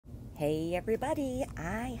Hey everybody,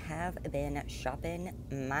 I have been shopping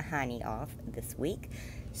my hiney off this week.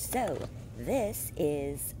 So this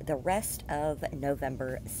is the rest of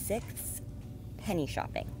November 6th penny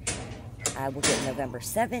shopping. I will get November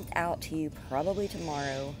 7th out to you probably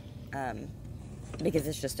tomorrow because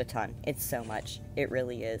it's just a ton. It's so much. It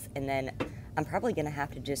really is. And then I'm probably going to have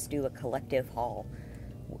to just do a collective haul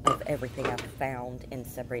of everything I've found and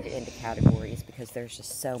separate it into categories because there's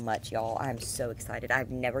just so much, y'all. I'm so excited. I've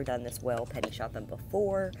never done this well penny shopping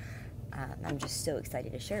before. I'm just so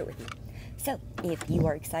excited to share it with you. So if you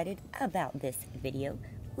are excited about this video,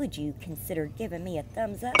 would you consider giving me a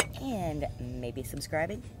thumbs up and maybe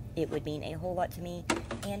subscribing? It would mean a whole lot to me.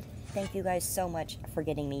 And thank you guys so much for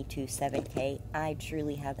getting me to 7K. I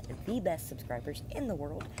truly have the best subscribers in the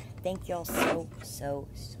world. Thank y'all so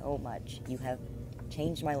much. You have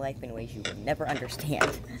changed my life in ways you would never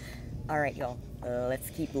understand. Alright, y'all, let's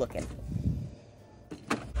keep looking.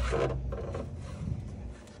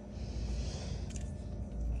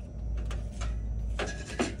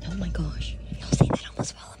 Oh my gosh, y'all see that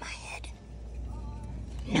almost fell on my head?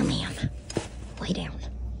 No ma'am, lay down.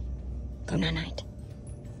 Go night-night.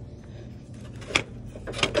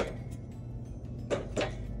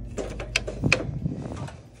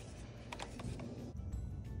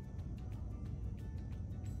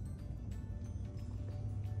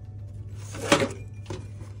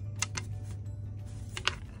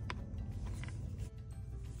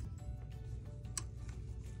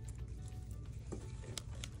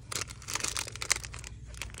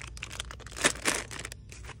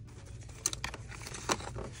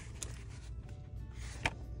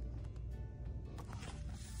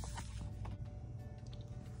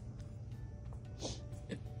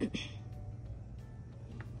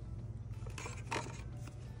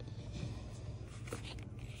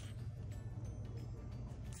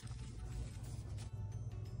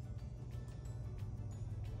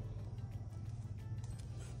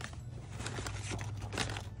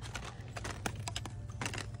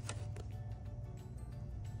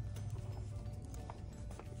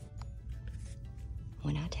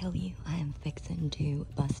 When I tell you I am fixing to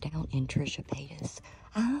bust out in Trisha Paytas,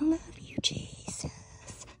 I love you, Jesus.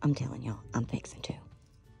 I'm telling y'all, I'm fixing to.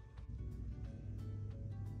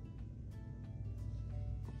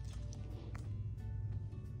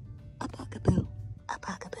 A bugaboo, a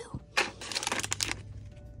bugaboo.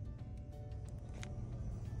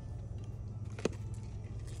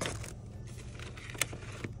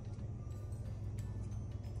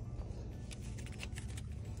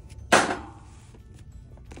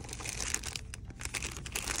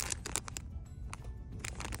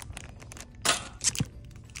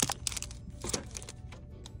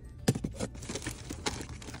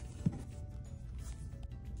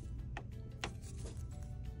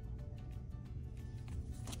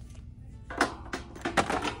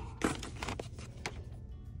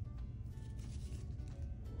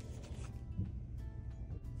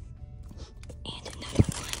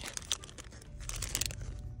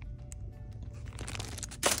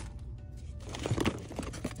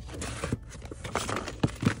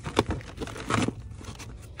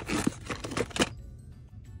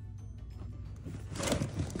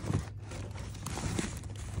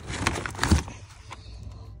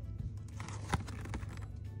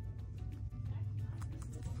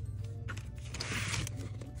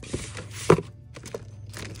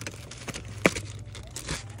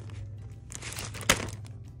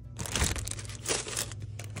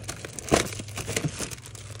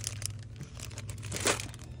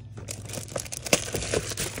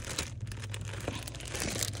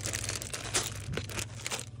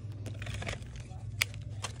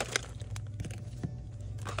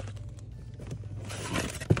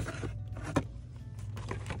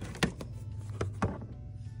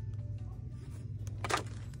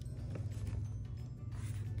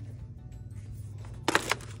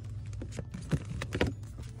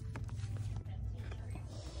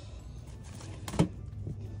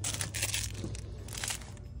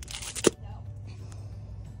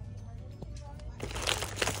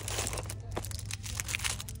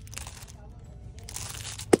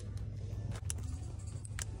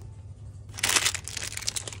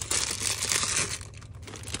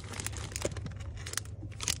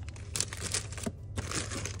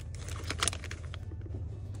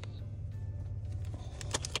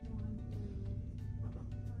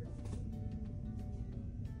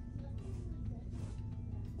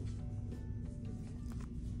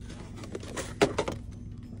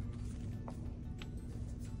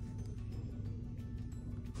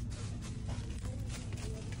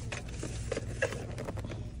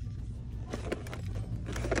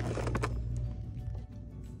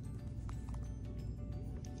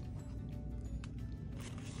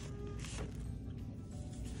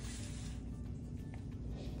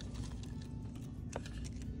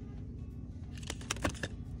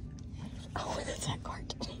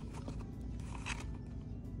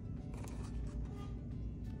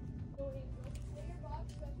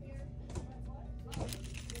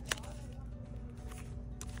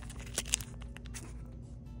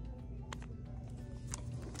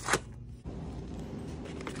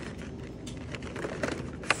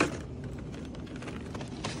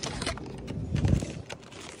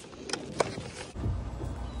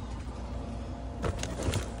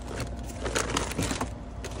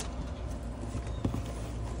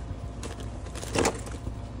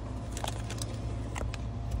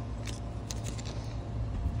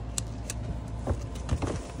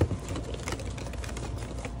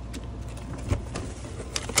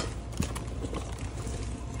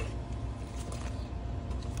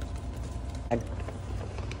 Well,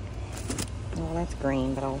 that's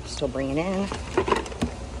green, but I'll still bring it in.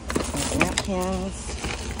 Some napkins.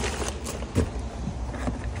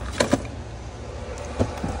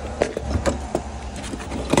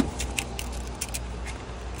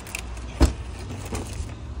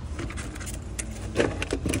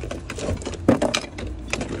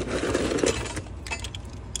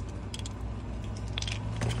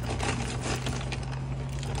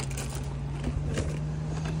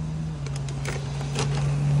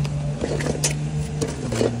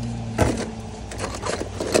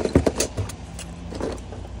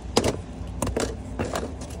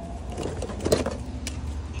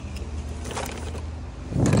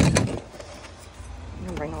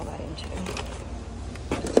 Bring all that in too.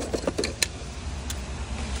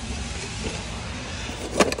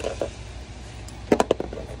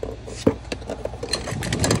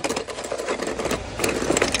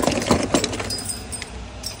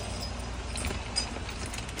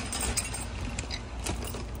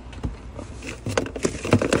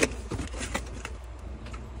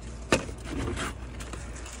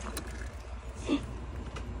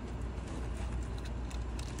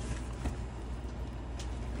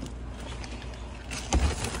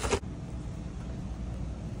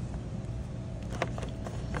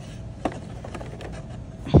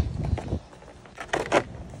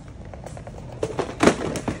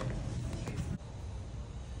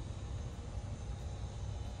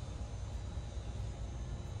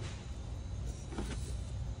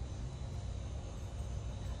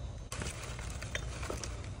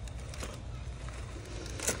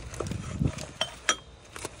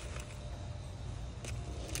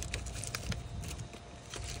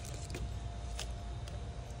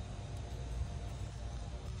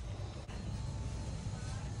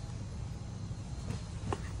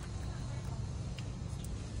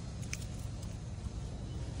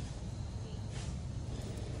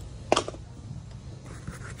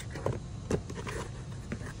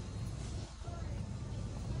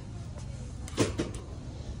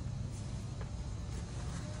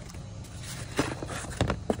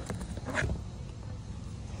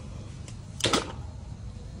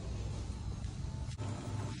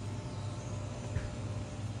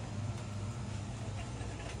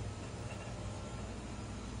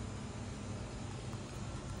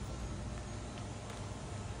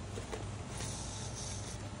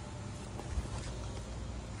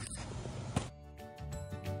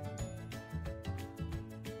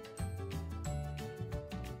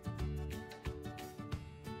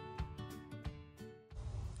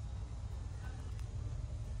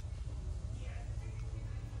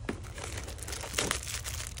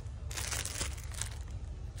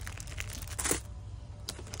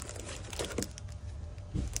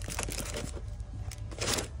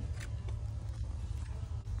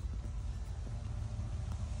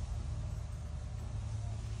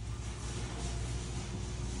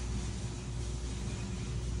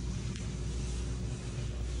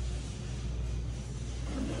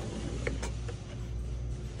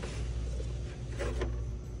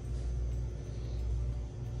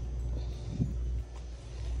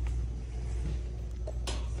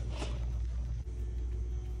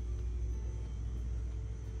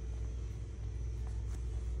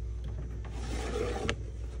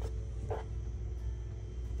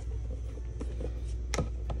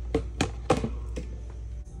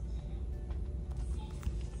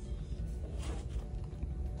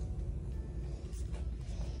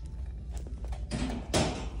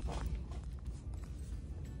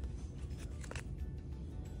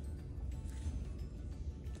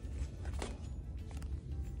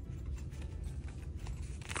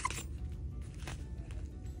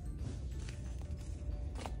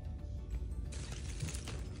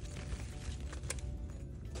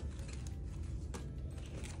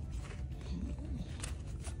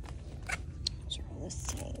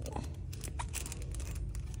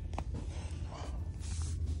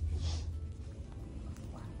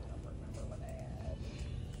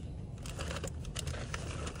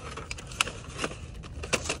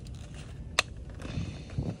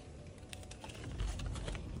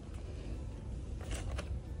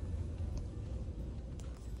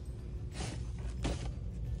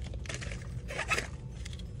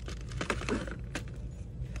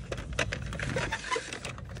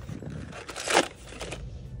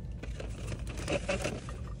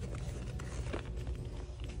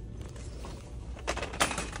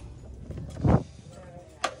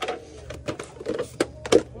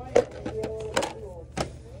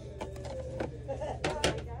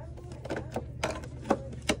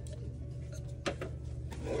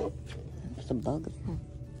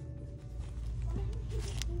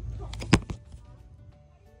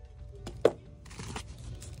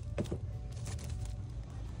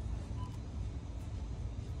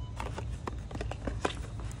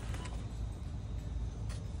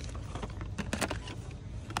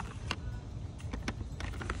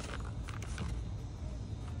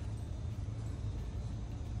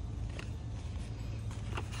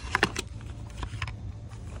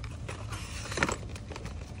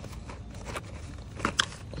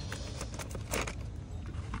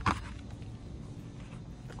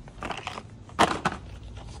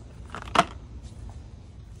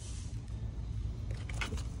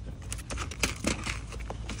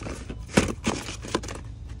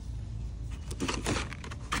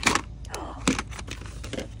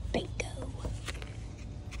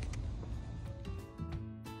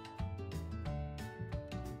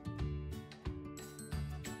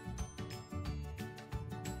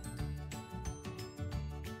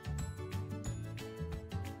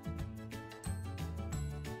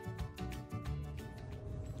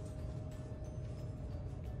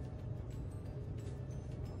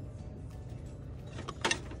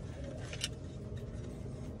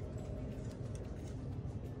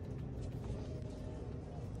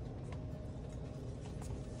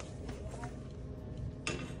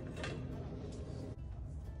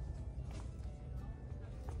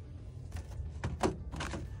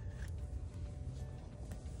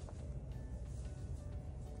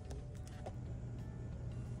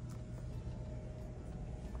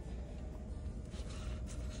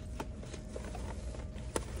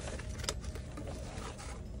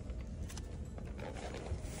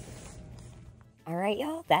 Alright,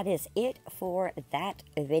 y'all, that is it for that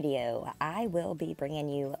video. I will be bringing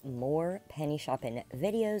you more penny shopping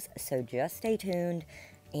videos, so just stay tuned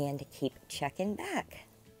and keep checking back.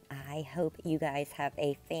 I hope you guys have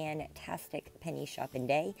a fantastic penny shopping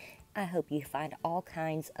day. I hope you find all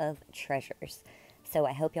kinds of treasures. So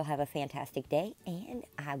I hope you'll have a fantastic day, and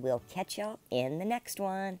I will catch y'all in the next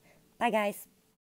one. Bye, guys.